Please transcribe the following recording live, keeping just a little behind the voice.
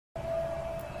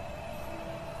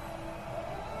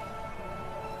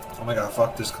Oh my god,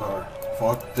 fuck this car.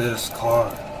 Fuck this car.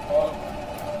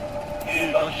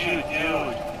 Dude, don't shoot,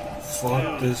 dude.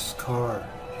 Fuck this car.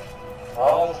 We're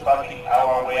almost about to be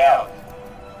our way out.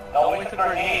 Don't waste the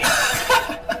grenade.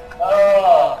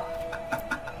 Oh.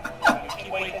 You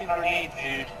keep wasting grenades,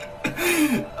 dude.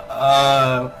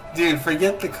 Dude,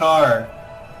 forget the car.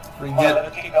 Forget.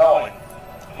 Let's keep going.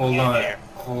 Hold on.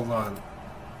 Hold on.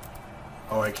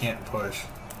 Oh, I can't push.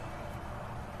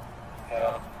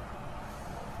 Yeah.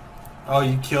 Oh,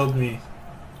 you killed me.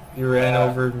 You ran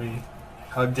over me.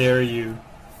 How dare you?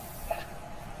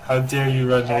 How dare you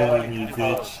run over me,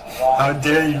 bitch? How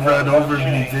dare you run over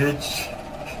me, bitch?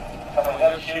 Come on,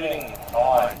 no shooting. Come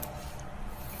on.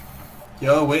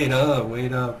 Yo, wait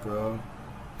up, bro.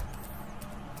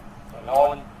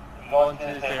 We're going to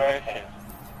this direction.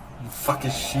 You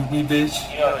fucking shoot me,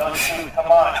 bitch. Yo, don't shoot.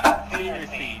 Come on.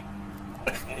 Seriously.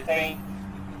 This ain't...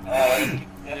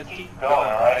 let's keep going,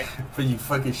 alright? But you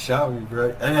fucking shot me,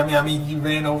 bro. I mean, you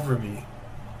ran over me.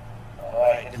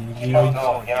 Alright, You know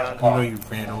you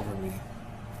ran over me.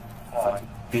 Fucking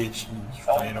bitch, you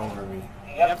ran over me.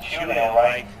 You have to shoot it,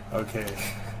 alright? Okay.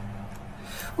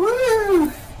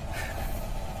 Woo!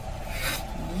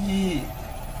 Yeah.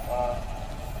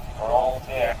 We're almost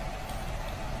there.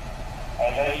 I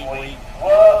know you wait.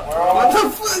 What? We're What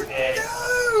almost the fuck? dead.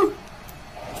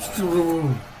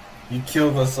 No! You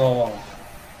killed us all.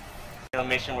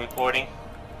 Mission recording.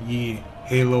 Yeah.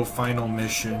 Halo final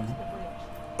mission.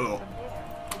 Oh.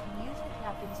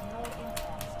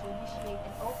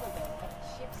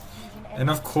 And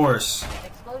of course.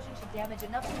 Yeah,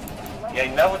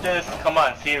 enough with this. Come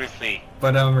on, seriously.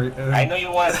 But I know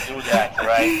you want to do that,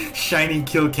 right? shiny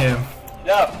kill cam.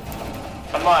 Enough.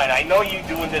 Come on, I know you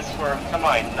doing this for. Come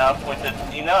on, enough with it.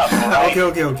 Enough, alright?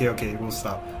 Okay. We'll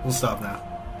stop. We'll stop now.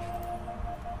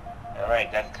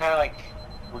 Alright, that's kind of like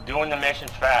we're doing the mission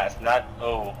fast, not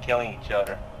killing each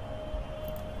other.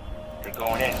 You're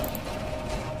going in.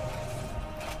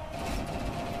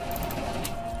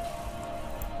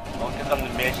 Focus on the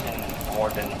mission more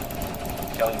than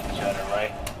killing each other,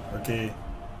 right? Okay.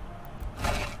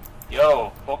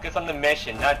 Yo, focus on the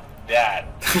mission, not that.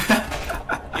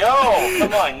 Yo,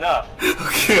 come on, enough.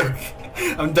 Okay.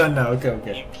 I'm done now.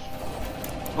 Okay.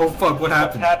 Oh fuck, what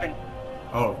happened? What happened?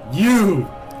 Oh, you!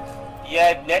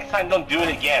 Yeah, next time don't do it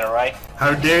again, alright?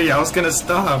 How dare you? I was gonna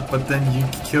stop, but then you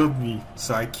killed me,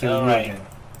 so I killed you again.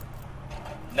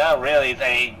 Not really,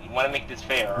 you want to make this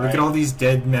fair, right? Look at all these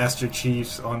dead Master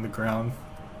Chiefs on the ground.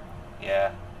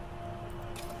 Yeah.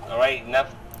 Alright,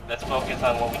 enough. Let's focus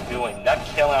on what we're doing, not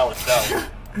killing ourselves.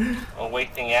 Or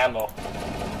wasting ammo.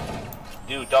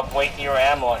 Dude, stop wasting your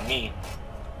ammo on me.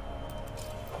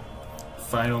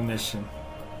 Final mission.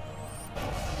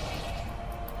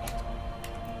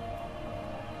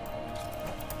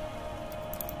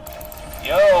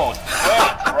 Yo, wait,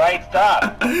 right,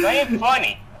 stop. That ain't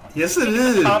funny. Yes, it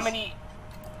is. Comedy.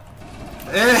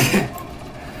 Eh.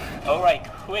 Alright,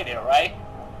 quit it, right?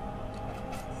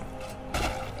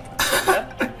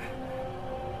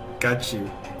 Got you.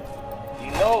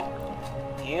 You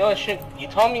know, you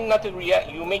told me not to react.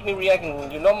 You make me react,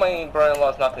 and you know my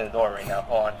brother-in-law's knocking the door right now.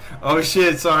 Hold on. Oh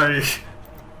shit, sorry.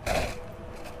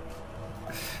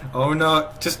 Oh no,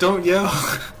 just don't yell.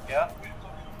 Yeah?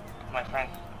 My friend.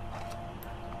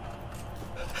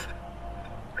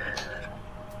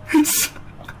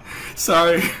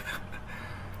 Sorry.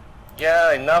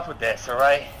 Yeah, enough with this,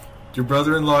 alright? Your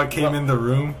brother-in-law came in the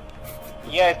room?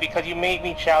 Yeah, it's because you made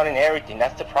me shout and everything.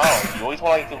 That's the problem. You always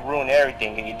want to ruin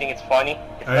everything, and you think it's funny.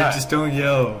 It's Alright, not. just don't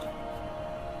yell.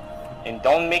 And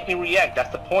don't make me react. That's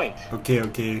the point.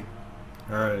 Okay.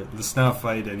 Alright, let's not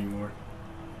fight anymore.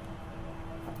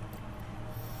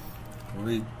 Where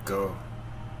we go?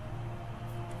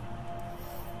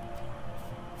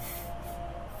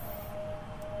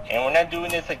 And we're not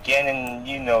doing this again, and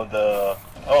you know the...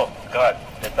 Oh, God.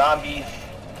 The zombies...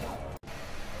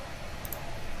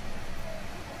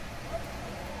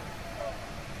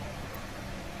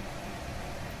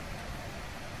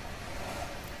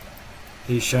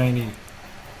 Hey, Shiny.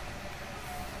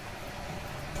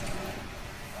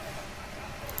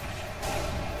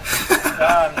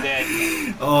 I'm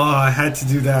dead. Oh, I had to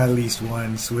do that at least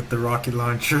once with the rocket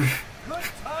launcher. Good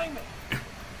timing.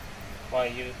 Why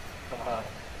you? Come on.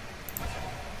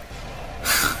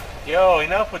 Yo,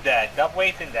 enough with that. Stop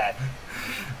wasting that.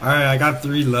 Alright, I got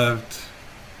 3 left.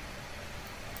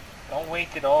 Don't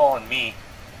waste it all on me.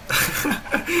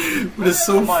 But it's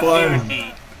so Come on, fun.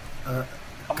 seriously.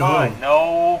 Come Go. on.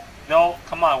 No,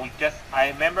 come on. I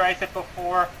remember I said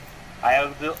before,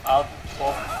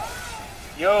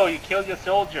 yo, you killed your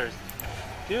soldiers.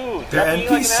 Dude, They're stop being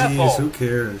like an NPCs, asshole. who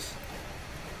cares?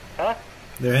 Huh?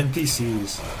 They're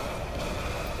NPCs.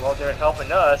 Well, they're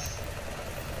helping us.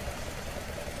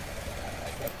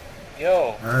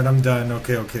 Yo. Alright, I'm done.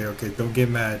 Okay. Don't get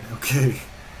mad. Okay.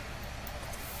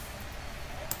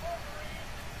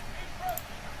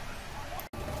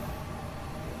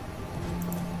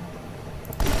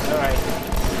 Alright.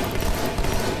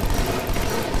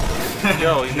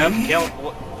 Yo,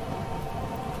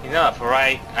 enough,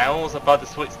 alright? I almost about to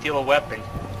steal a weapon.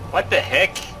 What the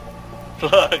heck?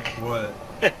 Look. What?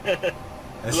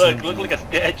 Look like a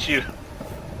statue.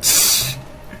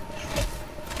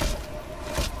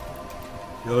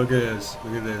 Yo, look at this.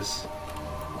 Look at this.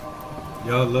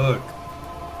 Yo, look.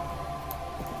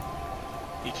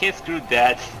 You can't screw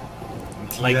that.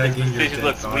 Like, this position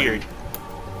looks weird.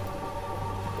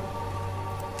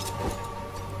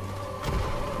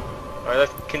 Alright,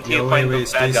 let's continue fighting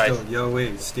those bad guys. Still. Yo,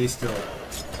 wait, stay still.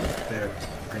 There.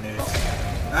 Grenade.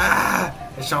 Ah!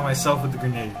 I shot myself with the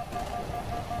grenade.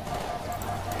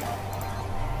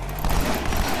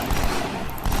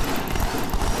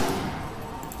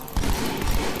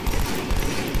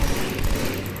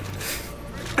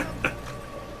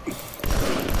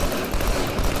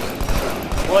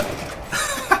 What?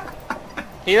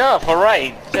 Enough,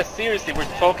 alright. Just seriously, we're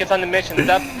focused on the mission.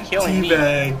 Stop killing me.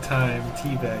 Teabag time.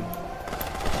 Teabag.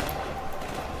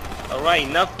 Alright,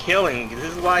 enough killing.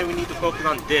 This is why we need to focus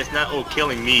on this, not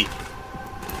killing me.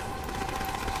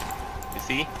 You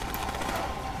see?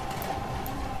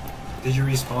 Did you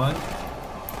respawn?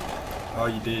 Oh,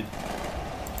 you did.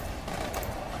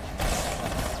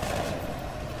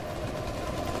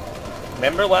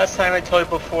 Remember last time I told you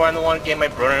before I don't want to get my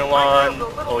brother-in-law on?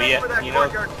 Oh yeah, you know.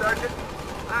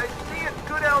 I see a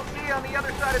good LG on the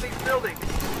other side of these buildings.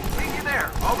 Meet you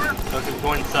there. Over. Okay,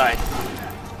 go inside.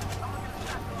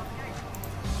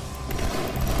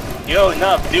 Yo,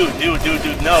 enough, dude,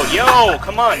 no, yo,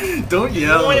 come on. Don't yell. You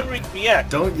don't want to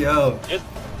react. Don't yell.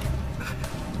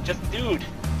 Just, dude.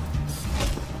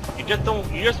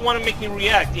 You just want to make me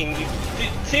react.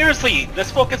 Seriously,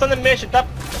 let's focus on the mission. Stop.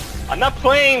 I'm not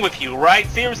playing with you, right?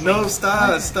 Seriously. No,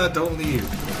 stop, don't leave.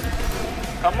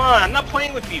 Come on, I'm not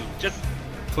playing with you. Just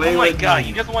play. Oh my with god, me.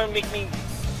 you just want to make me.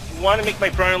 You want to make my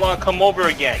brother-in-law come over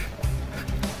again.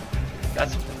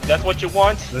 That's what you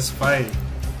want? Let's fight.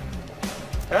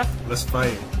 Huh? Let's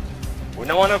fight. We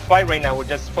don't want to fight right now. We're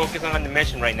just focusing on the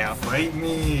mission right now. Fight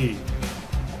me.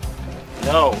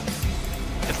 No.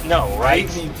 Just no, right?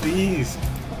 Fight me, please.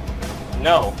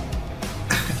 No.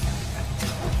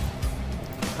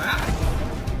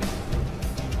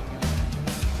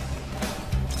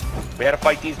 We gotta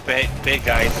fight these big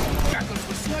guys.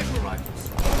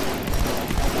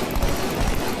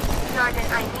 Sergeant,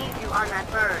 I need you on that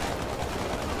bird.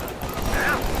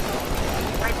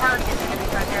 My intelligence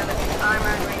units are there with armor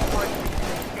and reinforcements to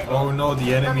the city. Oh no,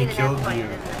 the enemy They'll killed need an you.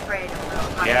 escort in the fray to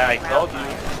blow Yeah, I hot told fire.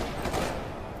 you.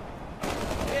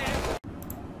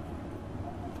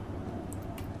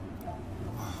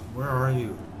 Where are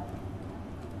you?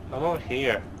 I'm over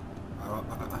here.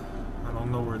 I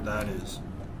don't know where that is.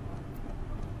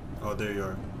 Oh, there you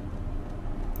are.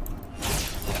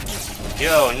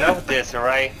 Yo, enough of this,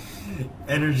 alright?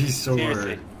 Energy sword.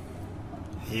 Seriously.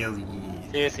 Hell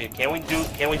yeah. Seriously, can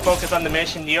we focus on the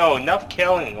mission? Yo, enough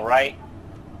killing, alright?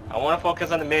 I wanna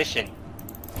focus on the mission.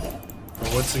 But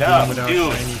what's a No, game without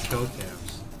dude. shiny kill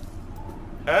cams?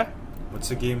 Huh?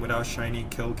 What's a game without shiny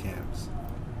kill cams?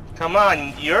 Come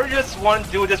on, you just want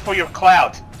to do this for your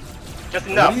clout. Just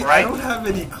enough, I right? don't have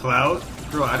any clout.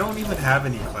 Bro, I don't even have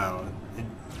any clout.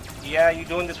 Yeah, you're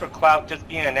doing this for clout, just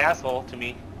being an asshole to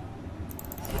me.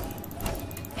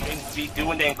 You should be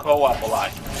doing it in co-op a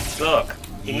lot. Look,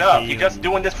 enough. You're just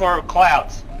doing this for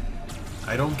clout.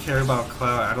 I don't care about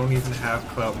clout. I don't even have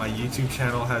clout. My YouTube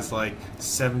channel has like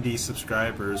 70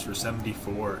 subscribers or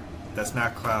 74. That's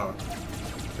not clout.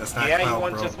 That's not Yeah, clout, you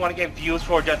bro. just want to get views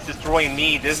for just destroying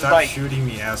me. This Stop is like shooting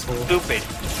me, asshole. stupid.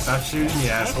 Stop shooting me,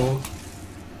 asshole.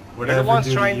 You're Whatever the ones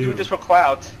do trying to to you. do this for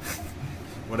clout.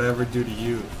 Whatever do to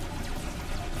you.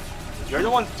 You're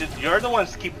the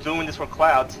ones keep doing this for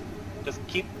clout. Just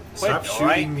keep quit, Stop shooting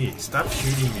alright? me. Stop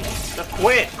shooting me. Just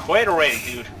quit already,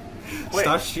 dude. Quit.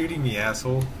 Stop shooting me,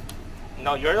 asshole.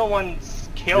 No, you're the ones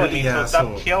killing me, You're so the stop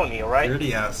asshole. killing me, alright? You're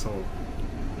the asshole.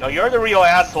 No, you're the real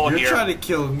asshole You're here. trying to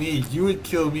kill me. You would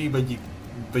kill me, but you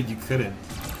couldn't.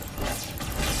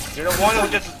 You're the one who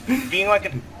just being like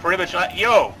a pretty much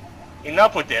yo,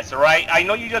 enough with this, alright? I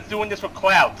know you're just doing this for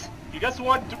clout. You just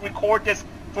want to record this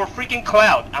for freaking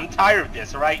clout. I'm tired of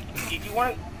this, alright? If you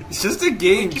want It's just a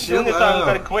game. keep Chill doing this, I'm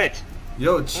gonna out. quit.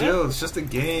 Yo, chill. It's just a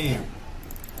game.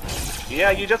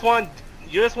 Yeah, you just want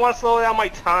to slow down my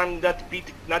time not to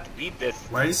beat this.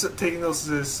 Why are you taking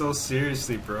those so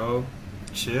seriously, bro?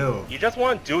 Chill. You just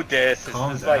want to do this.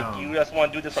 Calm It's down. like you just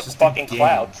want to do this for It's just a fucking game.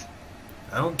 clouds.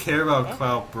 I don't care about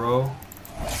clout, bro.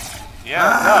 Yeah,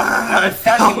 Ah, no, I it's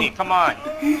attacking fell. me. Come on.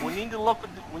 We need to look.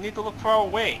 We need to look far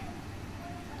away.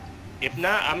 If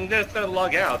not, I'm just gonna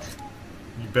log out.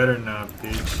 You better not,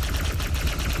 bitch.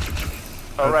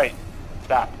 All right,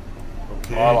 stop.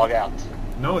 Okay. Or I'll log out.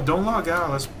 No, don't log out.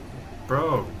 Let's,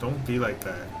 bro. Don't be like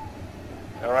that.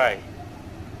 All right.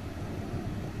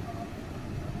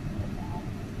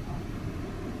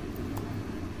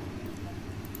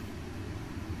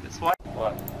 This what?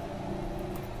 What?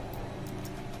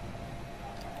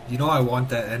 You know I want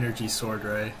that energy sword,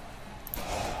 right?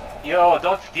 Yo,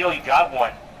 don't steal. You got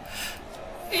one.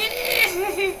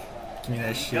 Give me that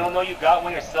You shit. don't know you got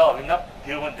one yourself. You're not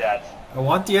doing that. I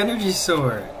want the energy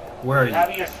sword. Where are You have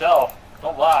you? it yourself.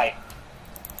 Don't lie.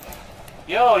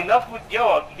 Yo, enough with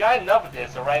yo. You got enough of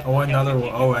this, all right? Oh, another one.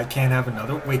 Oh, I can't have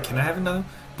another. Wait, can I have another?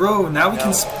 Bro, now we can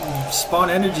No. spawn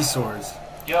energy swords.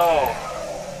 Yo,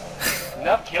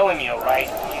 enough killing me, all right?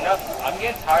 Enough. I'm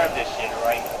getting tired of this shit, all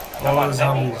right? Come Oh, on, let me-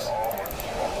 zombies.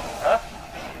 Huh?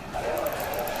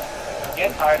 I'm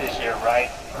getting tired of this shit, right?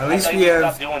 At least I thought we you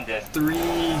have stop doing this. 3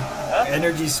 Huh?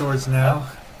 energy swords now.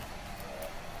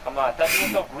 Come on, stop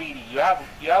being so greedy. You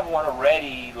have one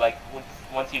already. Like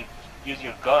once you use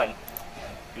your gun,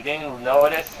 you didn't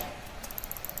notice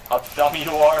how dumb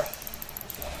you are.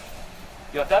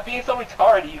 Yo, stop being so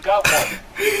retarded. You got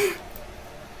one.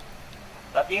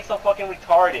 Stop being so fucking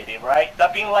retarded, right?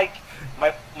 Stop being like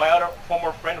my other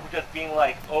former friend who just being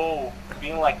like, oh,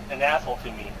 being like an asshole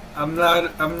to me. I'm not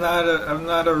a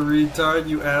retard,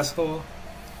 you asshole.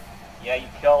 Yeah, you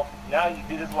kill. Now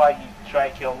this is why you try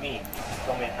to kill me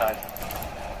so many times.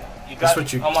 You That's got,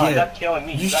 what you come on, get. stop killing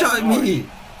me. You got shot yours. me,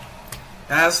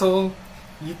 asshole.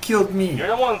 You killed me. You're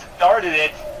the one who started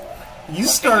it. You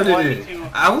started wanted it. to-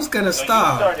 I was gonna No,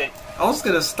 stop. you started. I was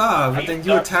gonna stop, but you then you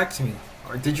start- attacked me.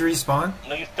 Or did you respawn?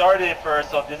 No, you started it first,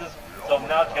 so this is so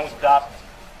now can we stop?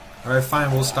 Alright,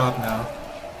 fine, we'll stop now.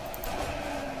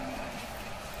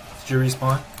 Did you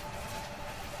respawn?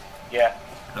 Yeah.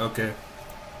 Okay.